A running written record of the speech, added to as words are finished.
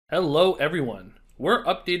Hello everyone, we're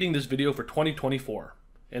updating this video for 2024.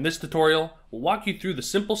 In this tutorial, we'll walk you through the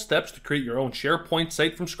simple steps to create your own SharePoint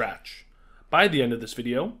site from scratch. By the end of this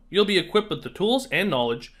video, you'll be equipped with the tools and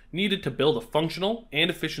knowledge needed to build a functional and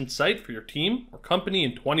efficient site for your team or company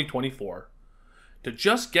in 2024. To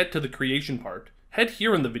just get to the creation part, head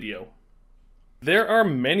here in the video. There are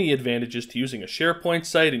many advantages to using a SharePoint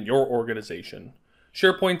site in your organization.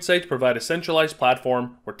 SharePoint sites provide a centralized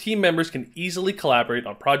platform where team members can easily collaborate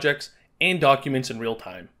on projects and documents in real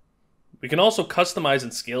time. We can also customize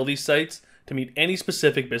and scale these sites to meet any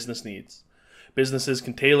specific business needs. Businesses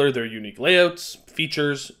can tailor their unique layouts,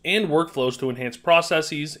 features, and workflows to enhance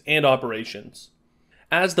processes and operations.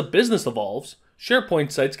 As the business evolves,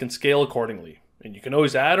 SharePoint sites can scale accordingly, and you can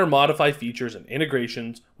always add or modify features and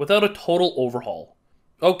integrations without a total overhaul.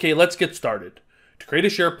 Okay, let's get started. To create a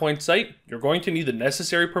SharePoint site, you're going to need the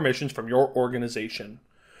necessary permissions from your organization.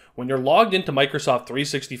 When you're logged into Microsoft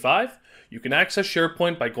 365, you can access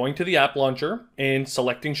SharePoint by going to the app launcher and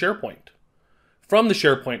selecting SharePoint. From the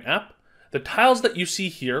SharePoint app, the tiles that you see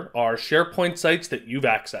here are SharePoint sites that you've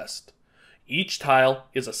accessed. Each tile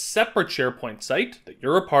is a separate SharePoint site that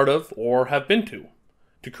you're a part of or have been to.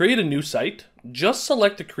 To create a new site, just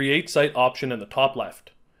select the Create Site option in the top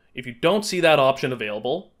left. If you don't see that option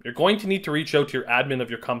available, you're going to need to reach out to your admin of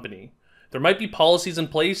your company. There might be policies in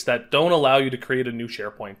place that don't allow you to create a new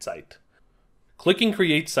SharePoint site. Clicking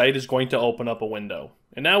Create Site is going to open up a window,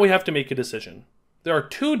 and now we have to make a decision. There are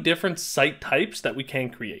two different site types that we can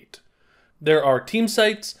create. There are team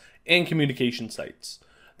sites and communication sites.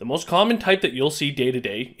 The most common type that you'll see day to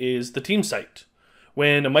day is the team site.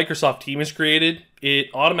 When a Microsoft team is created, it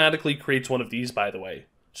automatically creates one of these, by the way.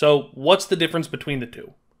 So what's the difference between the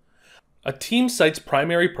two? A team site's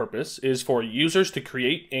primary purpose is for users to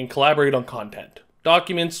create and collaborate on content.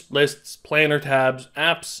 Documents, lists, planner tabs,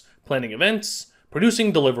 apps, planning events,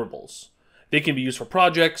 producing deliverables. They can be used for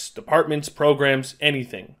projects, departments, programs,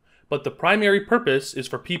 anything. But the primary purpose is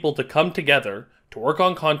for people to come together to work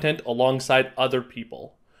on content alongside other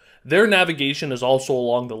people. Their navigation is also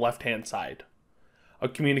along the left-hand side. A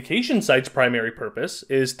communication site's primary purpose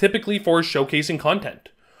is typically for showcasing content,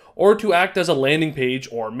 or to act as a landing page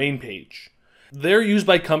or main page. They're used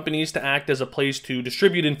by companies to act as a place to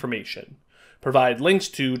distribute information, provide links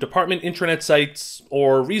to department intranet sites,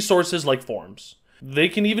 or resources like forums. They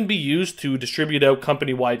can even be used to distribute out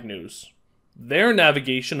company-wide news. Their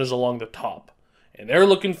navigation is along the top, and their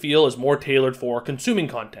look and feel is more tailored for consuming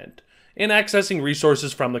content and accessing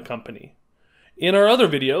resources from the company. In our other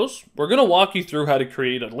videos, we're going to walk you through how to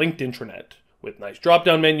create a linked intranet, with nice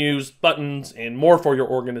drop-down menus, buttons, and more for your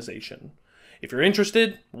organization. If you're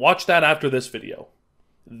interested, watch that after this video.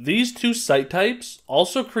 These two site types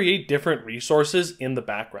also create different resources in the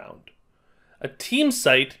background. A team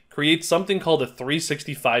site creates something called a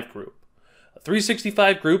 365 group. A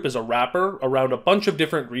 365 group is a wrapper around a bunch of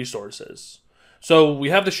different resources. So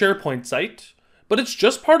we have the SharePoint site, but it's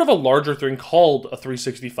just part of a larger thing called a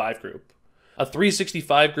 365 group. A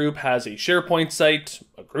 365 group has a SharePoint site,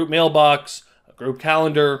 a group mailbox, group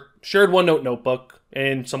calendar, shared OneNote notebook,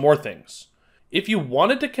 and some more things. If you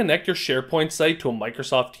wanted to connect your SharePoint site to a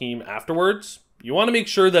Microsoft team afterwards, you want to make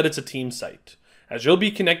sure that it's a team site, as you'll be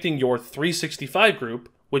connecting your 365 group,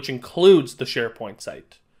 which includes the SharePoint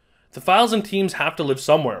site. The files and teams have to live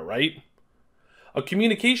somewhere, right? A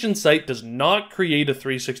communication site does not create a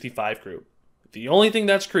 365 group. The only thing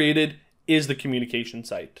that's created is the communication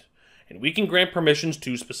site. And we can grant permissions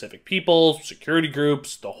to specific people, security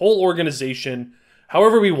groups, the whole organization,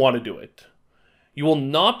 however we want to do it. You will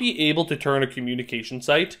not be able to turn a communication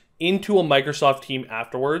site into a Microsoft team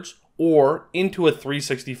afterwards or into a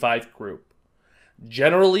 365 group.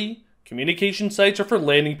 Generally, communication sites are for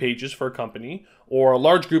landing pages for a company or a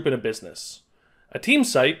large group in a business. A team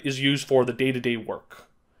site is used for the day-to-day work.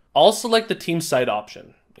 I'll select the team site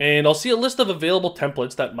option, and I'll see a list of available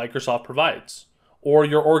templates that Microsoft provides, or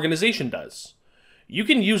your organization does. You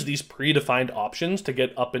can use these predefined options to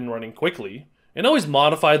get up and running quickly, and always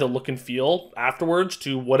modify the look and feel afterwards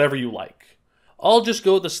to whatever you like. I'll just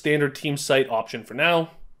go with the standard team site option for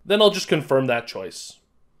now, then I'll just confirm that choice.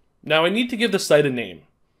 Now I need to give the site a name.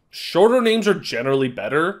 Shorter names are generally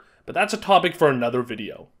better, but that's a topic for another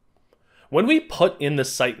video. When we put in the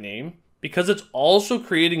site name, because it's also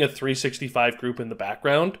creating a 365 group in the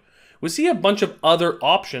background, we see a bunch of other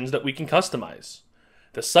options that we can customize.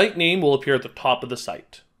 The site name will appear at the top of the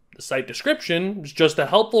site. The site description is just a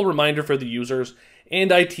helpful reminder for the users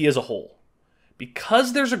and IT as a whole.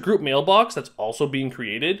 Because there's a group mailbox that's also being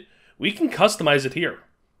created, we can customize it here,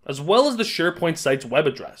 as well as the SharePoint site's web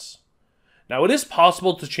address. Now it is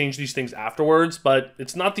possible to change these things afterwards, but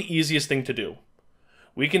it's not the easiest thing to do.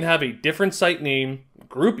 we can have a different site name,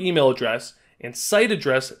 group email address, and site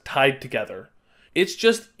address tied together. It's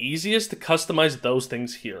just easiest to customize those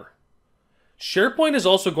things here. SharePoint is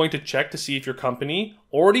also going to check to see if your company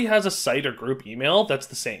already has a site or group email that's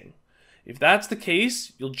the same. If that's the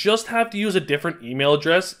case, you'll just have to use a different email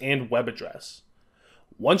address and web address.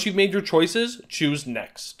 Once you've made your choices, choose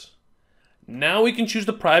Next. Now we can choose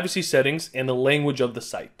the privacy settings and the language of the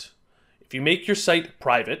site. If you make your site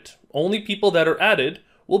private, only people that are added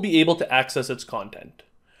will be able to access its content.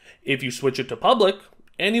 If you switch it to public,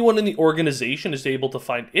 anyone in the organization is able to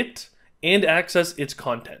find it and access its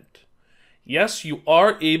content. Yes, you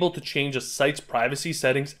are able to change a site's privacy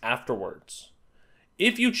settings afterwards.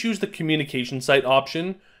 If you choose the communication site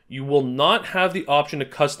option, you will not have the option to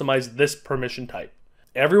customize this permission type.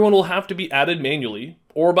 Everyone will have to be added manually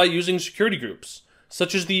or by using security groups,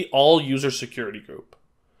 such as the All User Security group.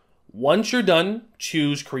 Once you're done,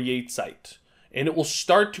 choose Create Site, and it will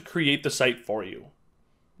start to create the site for you.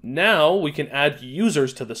 Now we can add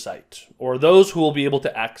users to the site, or those who will be able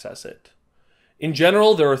to access it. In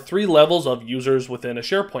general, there are 3 levels of users within a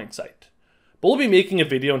SharePoint site. But we'll be making a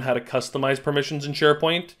video on how to customize permissions in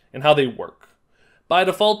SharePoint and how they work. By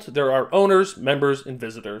default, there are owners, members, and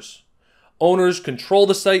visitors. Owners control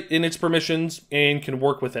the site in its permissions and can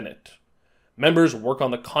work within it. Members work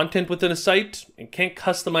on the content within a site and can't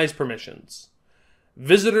customize permissions.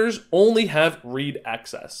 Visitors only have read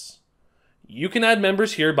access. You can add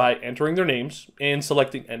members here by entering their names and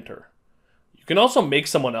selecting Enter. You can also make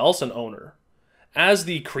someone else an owner. As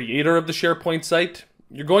the creator of the SharePoint site,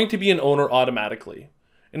 you're going to be an owner automatically,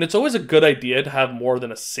 and it's always a good idea to have more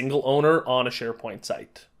than a single owner on a SharePoint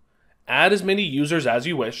site. Add as many users as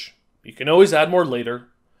you wish, you can always add more later,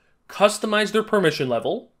 customize their permission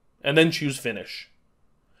level, and then choose Finish.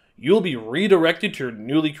 You'll be redirected to your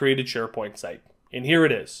newly created SharePoint site, and here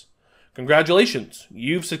it is. Congratulations,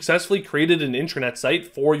 you've successfully created an intranet site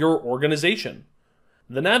for your organization.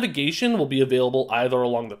 The navigation will be available either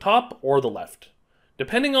along the top or the left,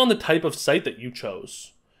 depending on the type of site that you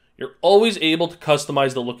chose. You're always able to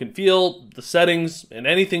customize the look and feel, the settings, and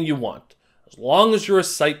anything you want, as long as you're a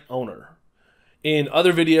site owner. In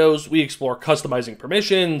other videos, we explore customizing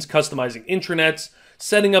permissions, customizing intranets,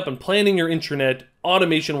 setting up and planning your intranet,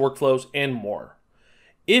 automation workflows, and more.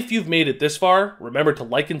 If you've made it this far, remember to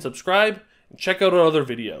like and subscribe, and check out our other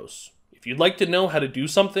videos. If you'd like to know how to do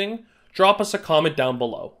something, drop us a comment down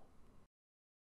below.